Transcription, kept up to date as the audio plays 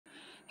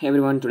Hey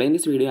everyone, today in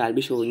this video I'll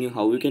be showing you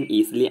how you can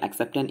easily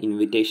accept an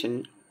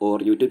invitation or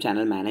YouTube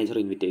channel manager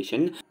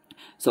invitation.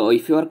 So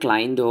if your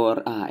client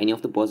or any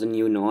of the person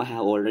you know have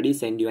already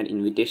sent you an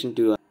invitation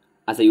to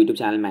as a YouTube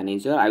channel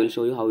manager, I will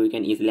show you how you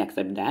can easily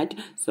accept that.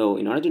 So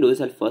in order to do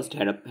this, I'll first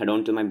head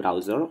on to my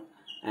browser,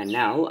 and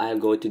now I'll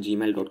go to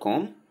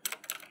gmail.com.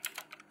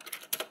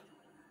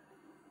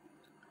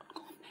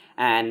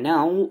 And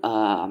now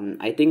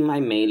I think my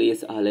mail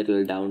is a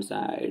little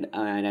downside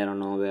and I don't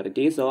know where it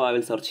is, so I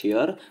will search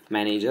here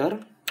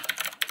manager,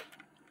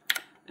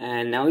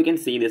 and now you can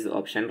see this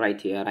option right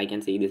here. I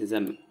can see this is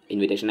an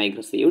invitation I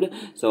received.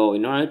 So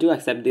in order to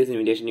accept this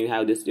invitation, you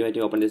have to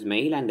open this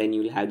mail, and then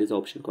you will have this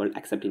option called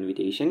accept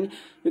invitation.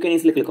 You can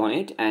easily click on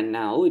it, and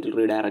now it will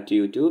redirect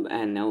to YouTube.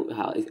 And now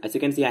as you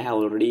can see, I have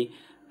already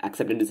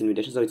accepted this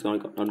invitation, so it's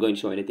not going to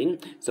show anything.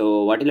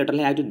 So what you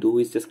literally have to do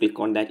is just click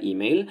on that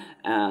email.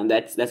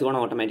 That's going to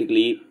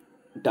automatically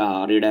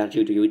redirect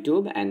you to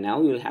YouTube, and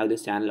now you'll have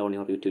this channel on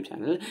your YouTube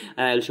channel.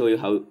 And I'll show you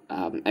how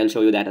I'll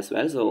show you that as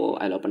well. So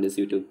I'll open this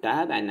YouTube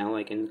tab, and now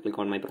I can click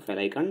on my profile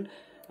icon.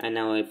 And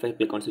now if I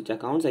click on switch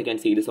accounts, I can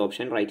see this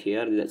option right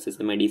here. This is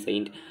the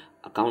MediSaint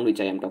account which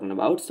I am talking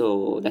about.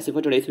 So that's it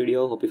for today's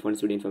video. Hope you found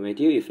this video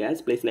informative. If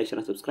yes, please like, share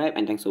and subscribe,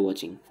 and thanks for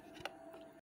watching.